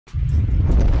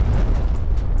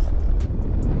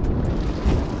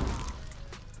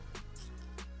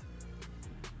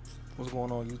What's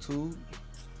going on, YouTube?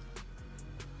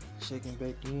 Checking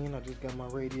back in. I just got my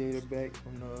radiator back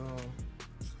from the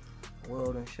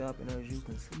welding shop, and as you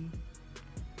can see,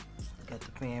 I got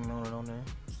the fan mounted on there.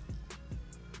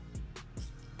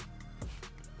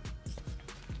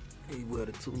 You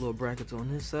welded two little brackets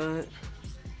on this side.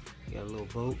 You got a little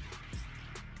bolt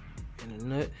and a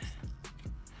nut.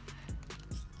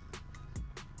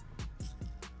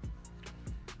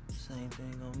 Same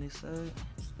thing on this side.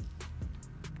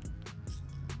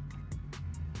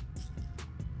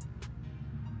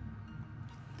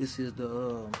 This is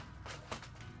the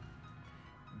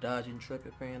Dodge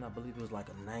Intrepid fan. I believe it was like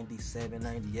a 97,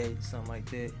 98, something like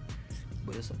that.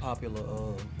 But it's a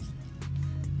popular,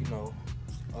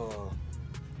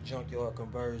 junkyard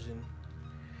conversion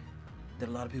that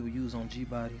a lot of people use on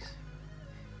G-bodies.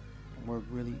 Work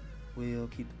really well,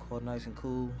 keep the car nice and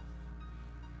cool.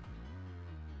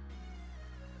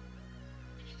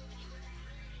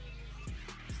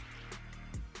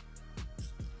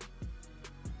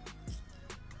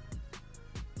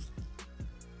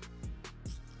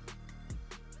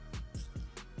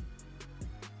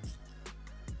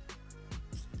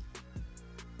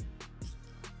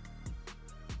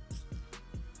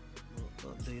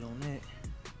 Update on that.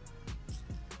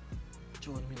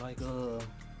 Joined me like I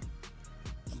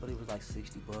believe it was like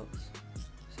 60 bucks,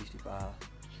 65.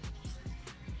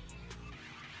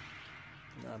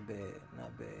 Not bad,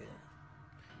 not bad.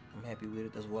 I'm happy with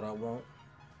it. That's what I want.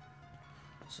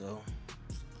 So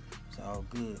it's all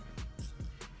good.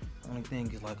 Only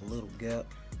thing is like a little gap,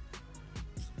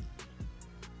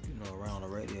 around the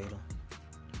radiator.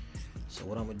 So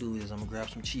what I'm gonna do is I'm gonna grab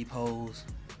some cheap hose,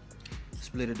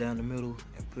 split it down the middle,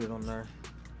 and put it on there.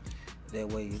 That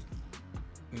way,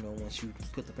 once you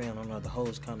put the fan on there, the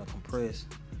hose kind of compress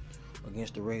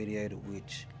against the radiator,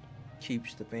 which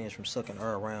keeps the fans from sucking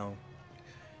air around,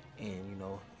 and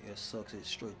it sucks it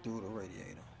straight through the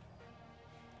radiator.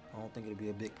 I don't think it'll be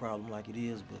a big problem like it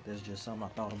is, but that's just something I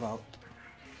thought about.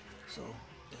 So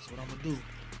that's what I'm gonna do.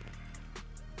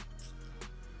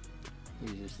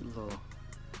 Here's just a little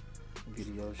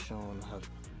video showing how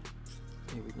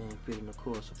everything fit in the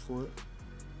core support.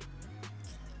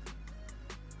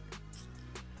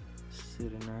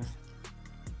 Sit in there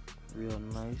real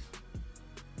nice.